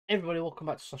Everybody, welcome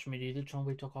back to Social Media, the channel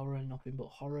where we talk horror and nothing but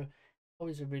horror.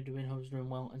 Always everybody doing, hope doing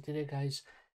well. And today, guys,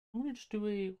 I'm going to just do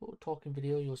a little talking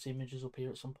video. You'll see images up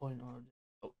here at some point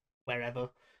or wherever.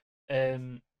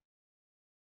 Um,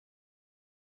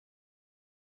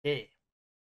 yeah,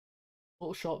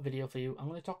 little short video for you. I'm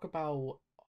going to talk about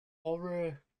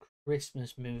horror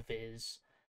Christmas movies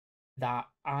that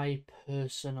I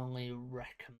personally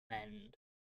recommend.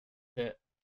 That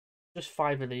just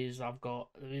 5 of these I've got.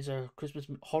 These are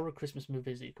horror Christmas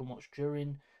movies that you can watch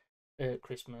during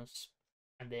Christmas,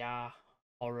 and they are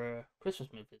horror Christmas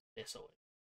movies basically.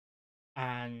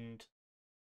 And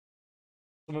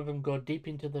some of them go deep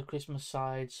into the Christmas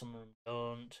side, some of them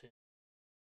don't.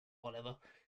 Whatever.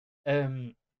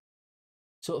 Um.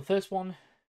 So the first one,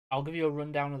 I'll give you a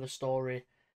rundown of the story,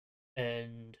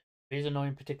 and these are not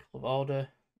in particular order,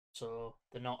 so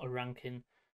they're not a ranking.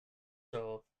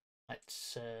 So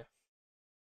let's.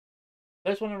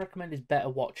 First one I recommend is Better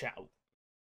Watch Out.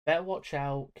 Better Watch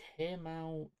Out came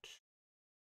out.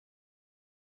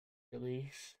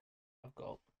 Release. I've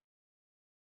got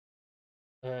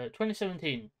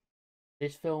 2017.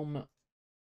 This film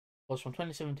was from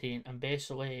 2017, and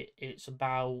basically it's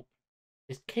about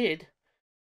this kid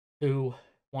who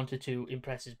wanted to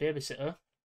impress his babysitter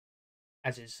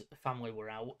as his family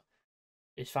were out.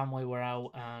 His family were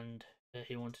out, and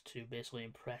he wanted to basically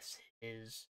impress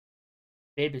his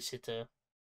babysitter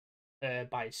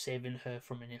by saving her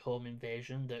from a home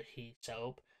invasion that he set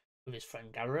up with his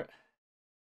friend Garrett.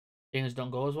 Things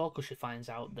don't go as well because she finds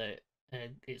out that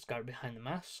it's Garrett behind the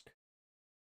mask,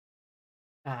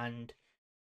 and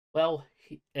well,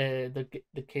 the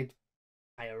kid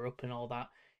higher up and all that.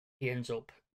 He ends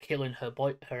up killing her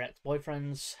ex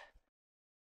boyfriends.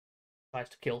 Tries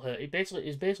to kill her. He's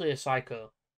basically a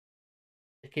psycho.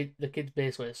 The kid's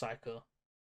basically a psycho.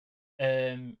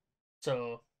 Um.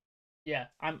 So yeah,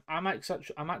 I'm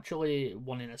actually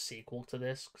wanting a sequel to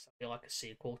this because I feel like a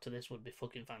sequel to this would be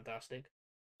fucking fantastic.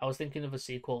 I was thinking of a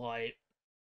sequel like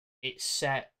it's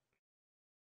set.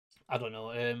 I don't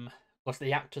know. Because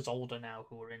the actor's older now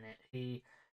who are in it. He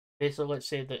basically, let's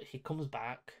say that he comes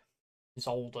back. He's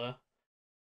older.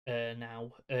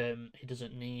 Now. He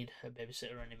doesn't need a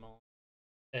babysitter anymore.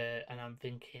 And I'm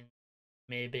thinking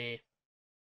maybe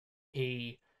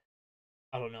he,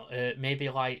 I don't know, maybe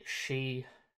like she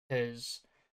has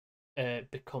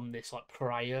become this like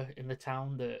pariah in the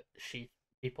town that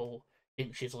people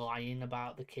think she's lying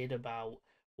about the kid about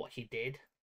what he did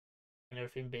and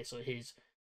everything. Basically,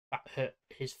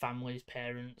 his family's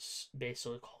parents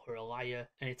basically call her a liar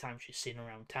anytime she's seen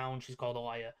around town. She's called a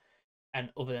liar, and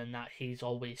other than that, he's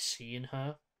always seeing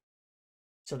her.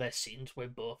 So there's scenes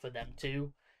with both of them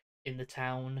two in the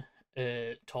town,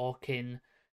 talking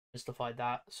and stuff like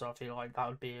that. So I feel like that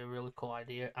would be a really cool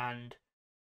idea. And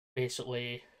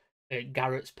basically,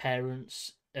 Garrett's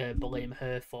parents blame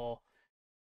her for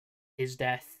his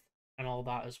death and all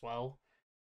that as well.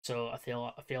 So I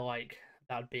feel like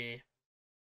that'd be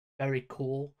very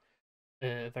cool,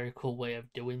 a very cool way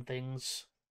of doing things.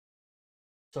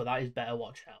 So that is Better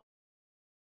Watch Out.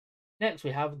 Next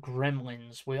we have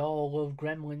Gremlins. We all love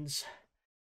Gremlins.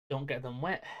 Don't get them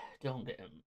wet. Don't get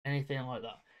them anything like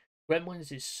that.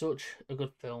 Gremlins is such a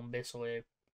good film. Basically,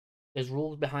 there's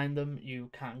rules behind them. You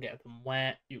can't get them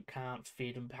wet. You can't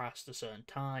feed them past a certain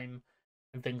time,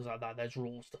 and things like that. There's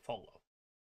rules to follow.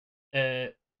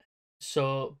 Uh,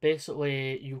 so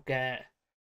basically, you get.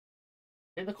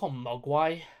 I think they're called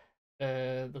Mogwai.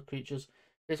 The creatures.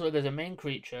 Basically, there's a main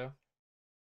creature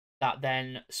that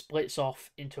then splits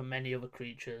off into many other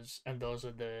creatures, and those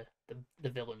are the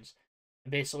villains.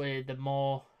 And basically, the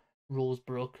more rules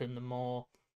broken, the more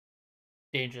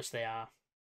dangerous they are.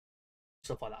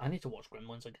 Stuff like that. I need to watch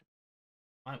Gremlins again.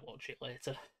 I might watch it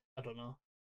later. I don't know.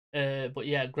 But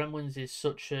yeah, Gremlins is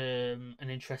such an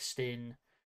interesting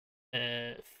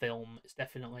film. It's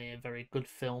definitely a very good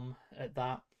film at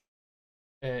that.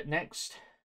 Next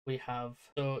we have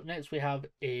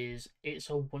is It's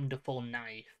a Wonderful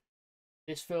Knife.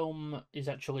 This film is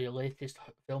actually a latest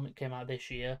film. It came out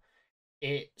this year.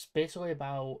 It's basically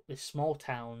about this small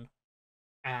town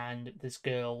and this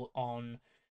girl on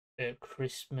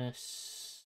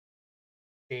Christmas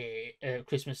Day,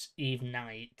 Christmas Eve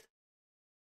night.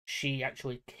 She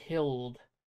actually killed.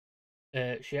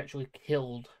 She actually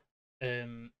killed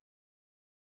um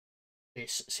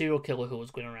this serial killer who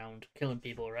was going around killing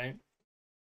people, right?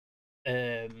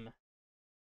 Um,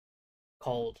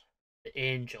 called the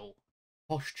Angel.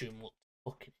 Costume looked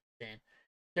fucking insane.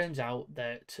 Turns out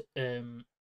that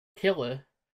killer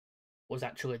was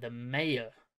actually the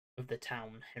mayor of the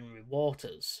town, Henry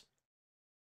Waters.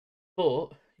 But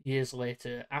years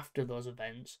later, after those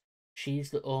events,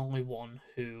 she's the only one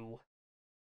who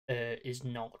is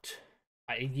not,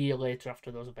 a year later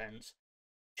after those events,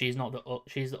 she's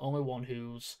the only one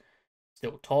who's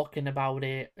still talking about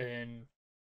it and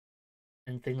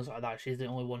things like that. She's the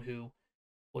only one who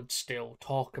would still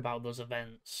talk about those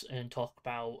events and talk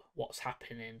about what's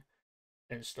happening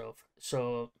and stuff.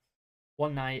 So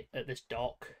one night at this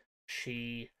dock,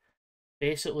 she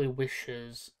basically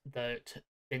wishes that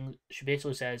she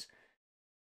basically says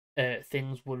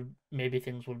things would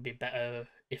be better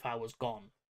if I was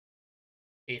gone,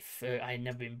 if I had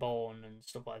never been born and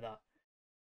stuff like that.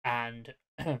 And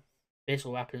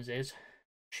basically what happens is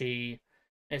she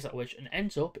makes that wish and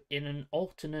ends up in an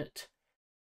alternate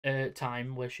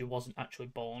time where she wasn't actually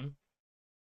born,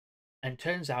 and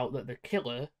turns out that the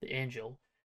killer, the angel,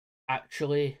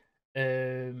 actually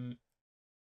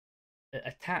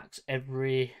attacks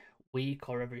every week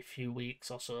or every few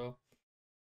weeks or so,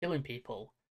 killing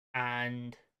people,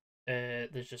 and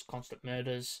there's just constant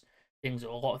murders. A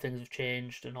lot of things have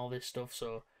changed and all this stuff.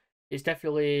 So it's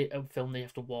definitely a film that you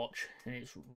have to watch, and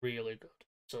it's really good.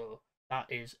 So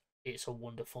It's a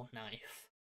Wonderful Knife.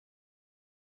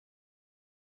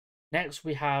 Next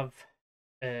we have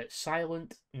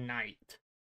Silent Night.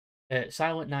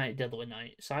 Silent Night, Deadly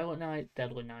Night. Silent Night,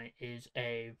 Deadly Night is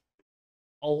a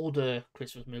older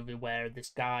Christmas movie where this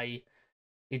guy,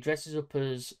 he dresses up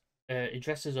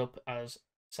as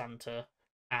Santa,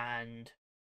 and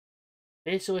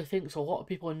basically thinks a lot of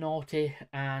people are naughty,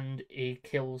 and he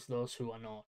kills those who are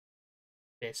not.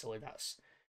 Basically, that's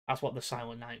what the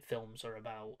Silent Night films are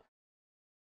about.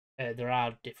 There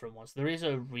are different ones. There is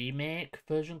a remake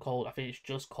version called, I think it's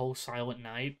just called Silent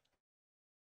Night,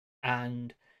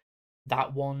 and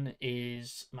that one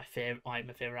is my favorite. My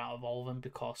favorite out of all of them,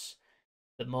 because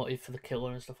the motive for the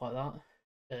killer and stuff like that.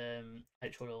 I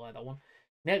actually really like that one.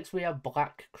 Next we have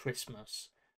Black Christmas.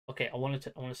 Okay, I want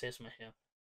to say something here.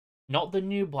 Not the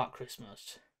new Black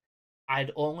Christmas.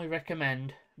 I'd only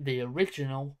recommend the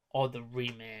original or the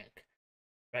remake.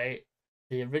 Right?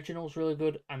 The original's really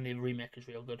good and the remake is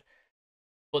real good.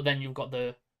 But then you've got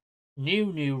the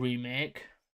new remake,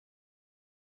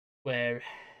 where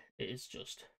it is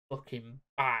just fucking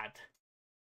bad.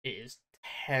 It is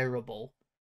terrible.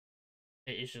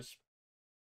 It is just,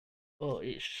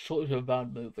 it's such a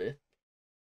bad movie.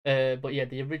 But yeah,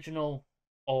 the original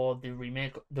or the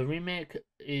remake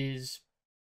is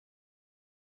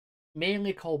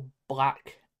mainly called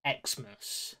Black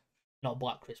Xmas, not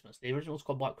Black Christmas. The original's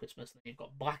called Black Christmas, then you've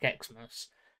got Black Xmas,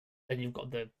 then you've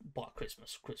got the Black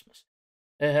Christmas.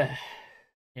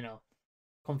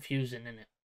 Confusing,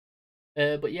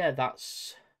 innit? But yeah,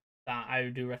 that's that. I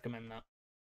do recommend that.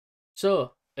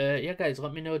 So, yeah, guys,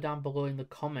 let me know down below in the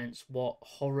comments what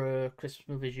horror Christmas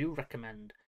movies you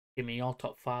recommend. Give me your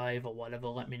top 5 or whatever.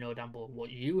 Let me know down below what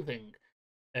you think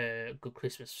good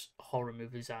Christmas horror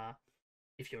movies are,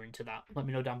 if you're into that. Let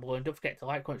me know down below, and don't forget to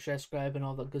like, comment, share, subscribe, and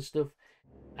all that good stuff.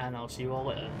 And I'll see you all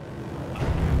later.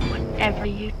 Whatever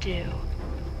you do,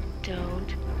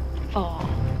 don't fall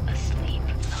asleep.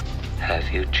 Have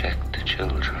you checked the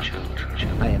children?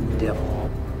 I am the devil,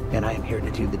 and I am here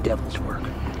to do the devil's work.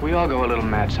 We all go a little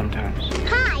mad sometimes.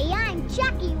 Hi, I'm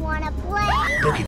Chucky. Wanna play?